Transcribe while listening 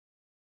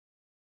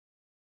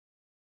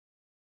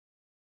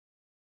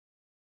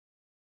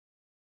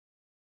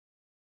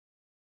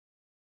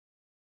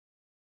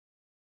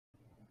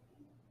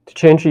To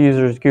change the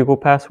user's Google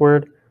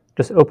password,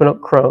 just open up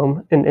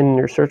Chrome and in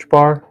your search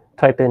bar,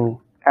 type in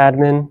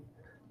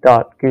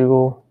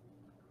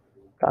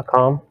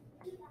admin.google.com.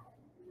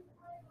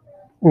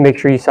 Make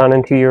sure you sign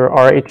into your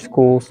RH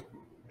Schools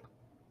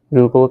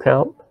Google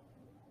account.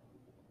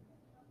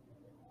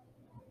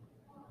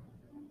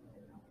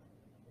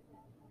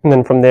 And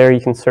then from there,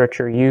 you can search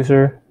your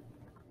user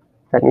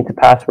that needs a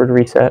password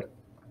reset.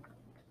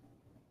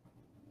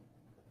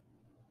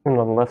 And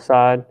on the left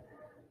side,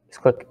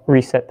 just click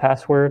Reset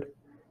Password.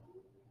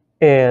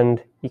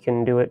 And you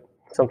can do it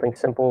something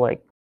simple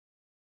like,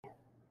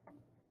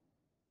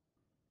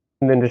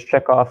 and then just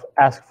check off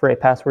Ask for a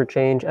password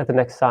change at the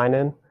next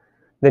sign-in.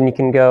 Then you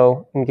can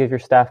go and give your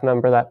staff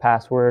member that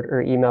password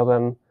or email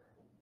them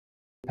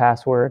the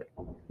password.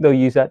 They'll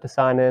use that to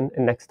sign in,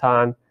 and next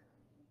time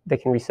they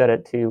can reset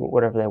it to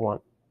whatever they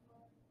want.